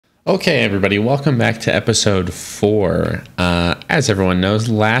Okay, everybody, welcome back to episode 4. As everyone knows,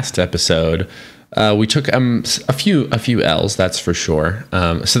 last episode we took a few L's, that's for sure.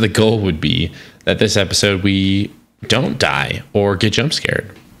 So the goal would be that this episode we don't die or get jump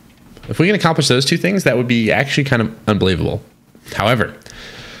scared. If we can accomplish those two things, that would be actually kind of unbelievable. However,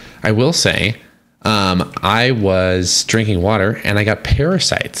 I will say I was drinking water and I got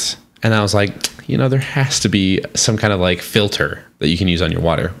parasites, and I was like, there has to be some kind of like filter that you can use on your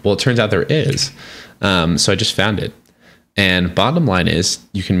water. Well, it turns out there is. So I just found it. And bottom line is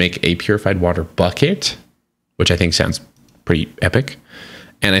you can make a purified water bucket, which I think sounds pretty epic.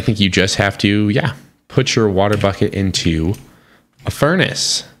 And I think you just have to, put your water bucket into a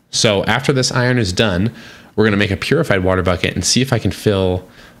furnace. So after this iron is done, we're going to make a purified water bucket and see if I can fill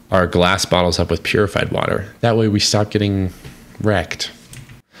our glass bottles up with purified water. That way we stop getting wrecked.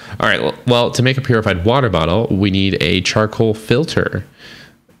 All right, well, to make a purified water bottle, we need a charcoal filter.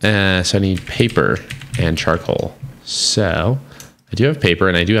 So I need paper and charcoal. So I do have paper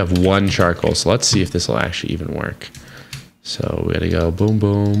and I do have one charcoal. So let's see if this will actually even work. So we gotta go boom,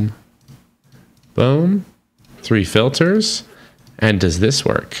 boom, boom. 3 filters. And does this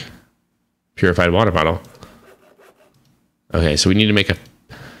work? Purified water bottle. Okay, so we need to make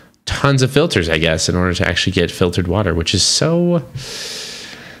tons of filters, I guess, in order to actually get filtered water, which is so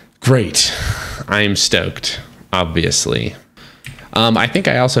great. I'm stoked, obviously. I think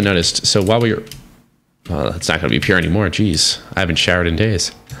I also noticed, so while we were, well, it's not going to be pure anymore. Jeez, I haven't showered in days.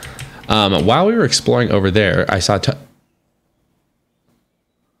 While we were exploring over there, I saw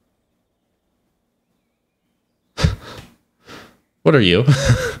what are you?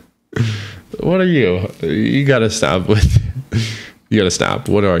 What are you? You got to stop with, you got to stop.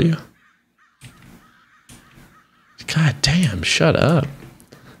 What are you? God damn, shut up.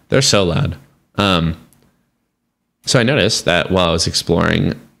 They're so loud. So I noticed that while I was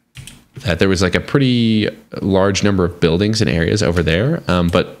exploring that there was like a pretty large number of buildings and areas over there.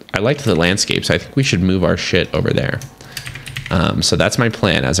 But I liked the landscape, so I think we should move our shit over there. So that's my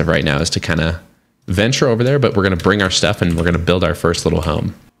plan as of right now, is to kind of venture over there, but we're going to bring our stuff and we're going to build our first little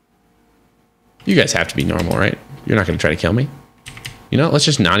home. You guys have to be normal, right? You're not going to try to kill me. Let's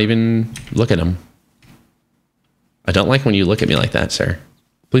just not even look at them. I don't like when you look at me like that, sir.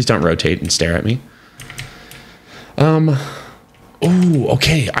 Please don't rotate and stare at me. Oh,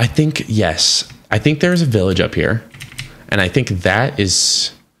 okay. I think, yes. I think there's a village up here. And I think that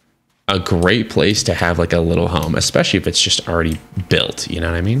is a great place to have like a little home, especially if it's just already built. You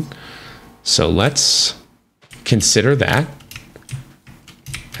know what I mean? So let's consider that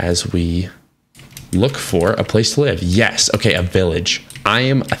as we look for a place to live. Yes. Okay. A village. I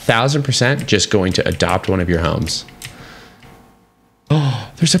am 1,000% just going to adopt one of your homes.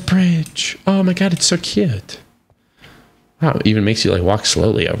 Oh, there's a bridge. Oh my God, it's so cute. Wow, it even makes you like walk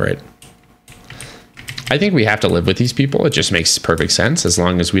slowly over it. I think we have to live with these people. It just makes perfect sense as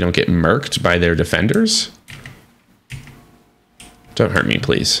long as we don't get murked by their defenders. Don't hurt me,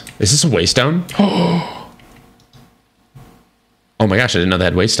 please. Is this a waystone? Oh my gosh, I didn't know they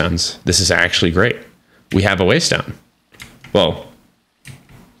had waystones. This is actually great. We have a waystone. Well,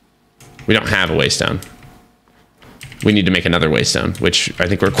 we don't have a waystone. We need to make another waystone, which I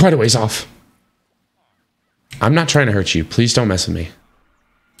think we're quite a ways off. I'm not trying to hurt you. Please don't mess with me.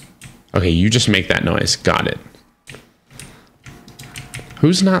 Okay, you just make that noise. Got it.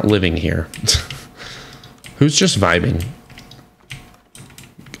 Who's not living here? Who's just vibing?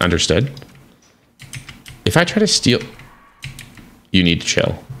 Understood. If I try to steal... You need to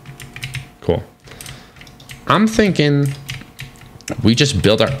chill. Cool. I'm thinking we just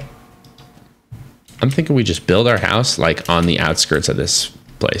build our... I'm thinking we just build our house like on the outskirts of this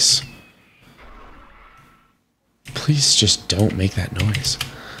place. Please just don't make that noise.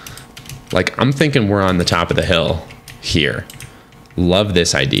 Like, I'm thinking we're on the top of the hill here. Love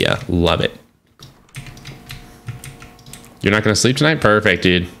this idea. Love it. You're not going to sleep tonight? Perfect,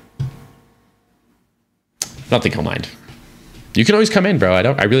 dude. I don't think I'll mind. You can always come in, bro.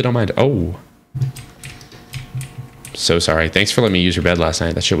 I really don't mind. Oh. So sorry. Thanks for letting me use your bed last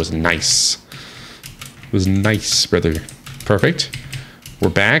night. That shit was nice. It was nice, brother. Perfect. We're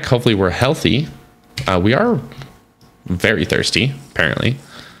back. Hopefully we're healthy. We are very thirsty, apparently.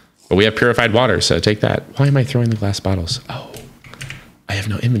 But we have purified water, so take that. Why am I throwing the glass bottles? Oh, I have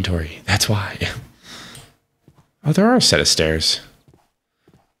no inventory. That's why. Oh, there are a set of stairs.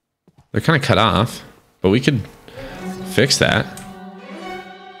 They're kind of cut off, but we could fix that.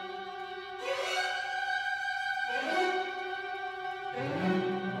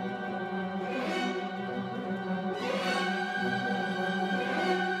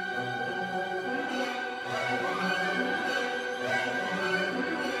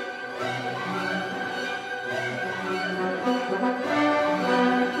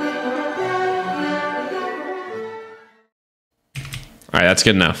 that's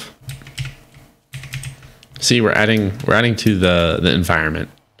good enough. See, we're adding to the environment.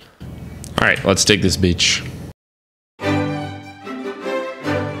 All right, let's dig this beach.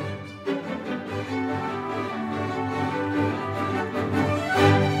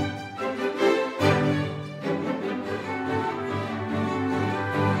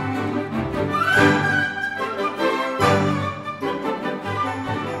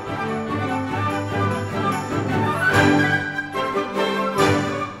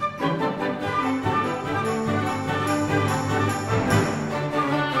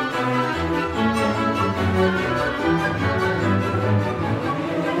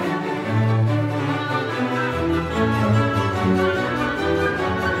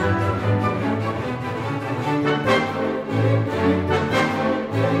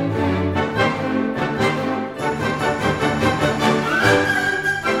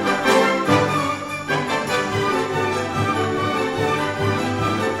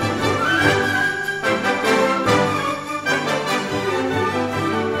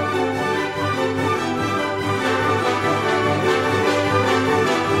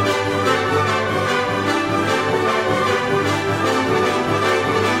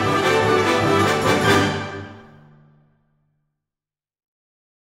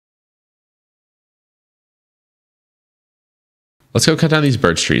 Let's go cut down these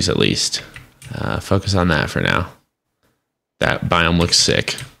birch trees at least. Focus on that for now. That biome looks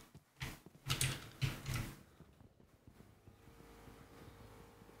sick.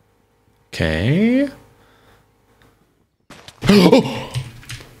 Okay.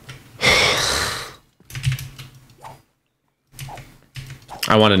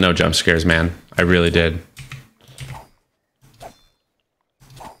 I wanted no jump scares, man. I really did.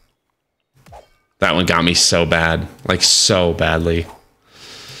 That one got me so bad. Like, so badly.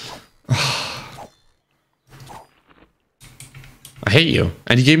 I hate you.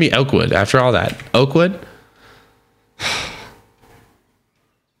 And you gave me Oakwood after all that. Oakwood?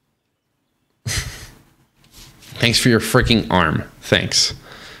 Thanks for your freaking arm. Thanks.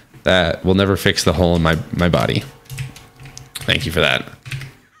 That will never fix the hole in my body. Thank you for that.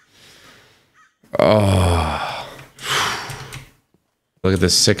 Oh. Look at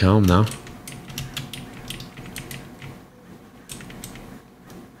this sick home, though.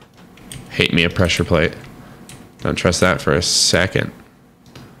 Hate me a pressure plate. Don't trust that for a second.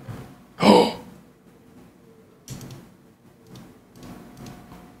 Oh!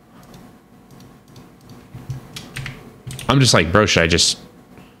 I'm just like, bro, should I just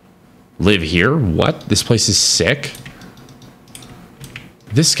live here? What? This place is sick.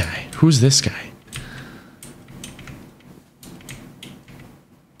 This guy. Who's this guy?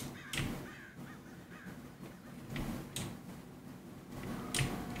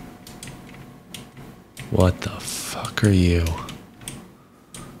 What the fuck are you?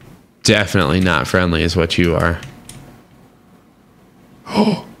 Definitely not friendly is what you are.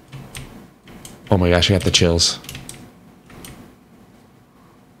 Oh my gosh, I got the chills.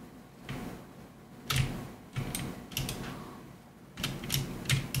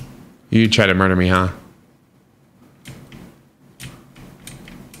 You try to murder me, huh?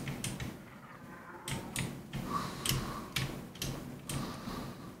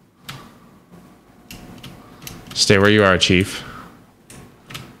 Stay where you are, Chief.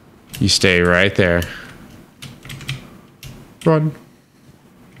 You stay right there. Run.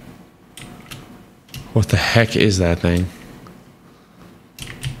 What the heck is that thing?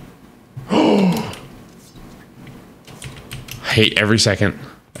 Oh! I hate every second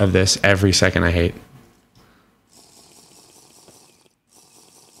of this. Every second I hate.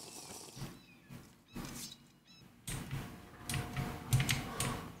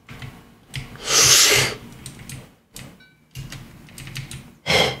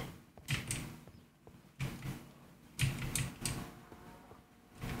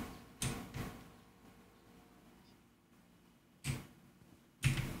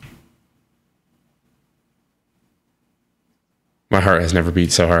 My heart has never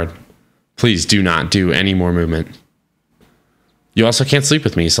beat so hard. Please do not do any more movement. You also can't sleep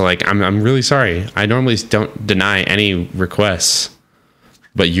with me, so like I'm really sorry. I normally don't deny any requests,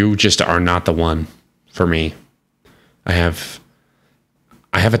 but you just are not the one for me. I have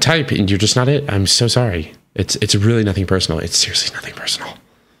a type and you're just not it. I'm so sorry. It's really nothing personal. It's seriously nothing personal.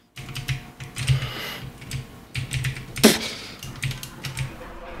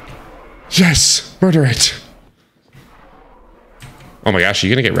 Yes, murder it. Oh my gosh, are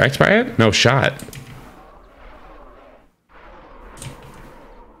you gonna get wrecked by it? No shot.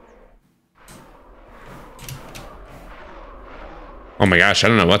 Oh my gosh, I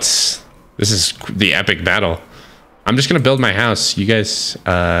don't know what's... This is the epic battle. I'm just gonna build my house. You guys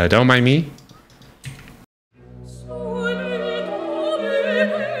don't mind me.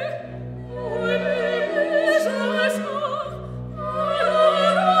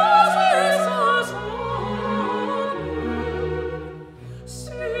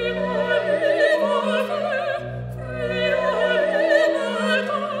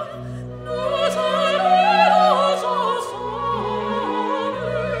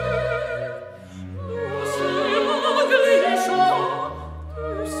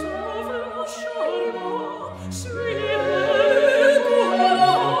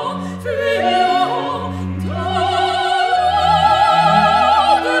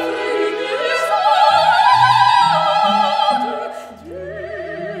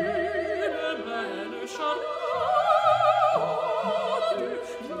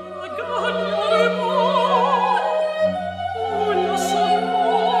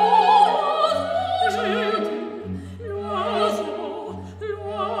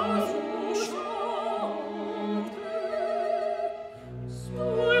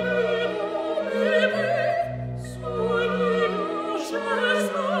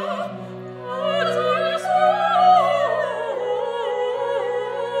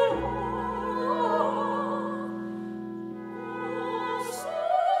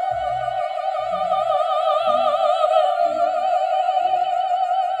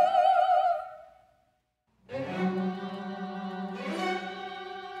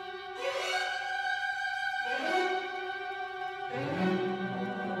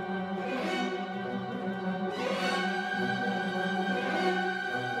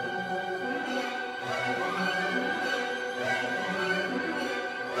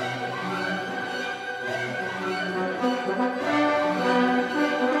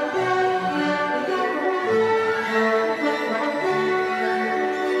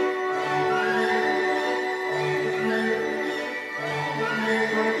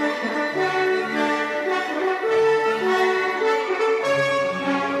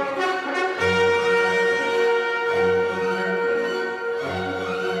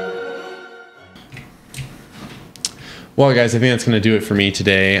 Well, guys, I think that's going to do it for me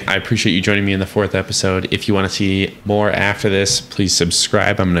today. I appreciate you joining me in the 4th episode. If you want to see more after this, please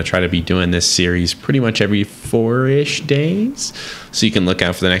subscribe. I'm going to try to be doing this series pretty much every 4-ish days, so you can look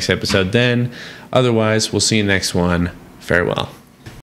out for the next episode then. Otherwise, we'll see you next one. Farewell.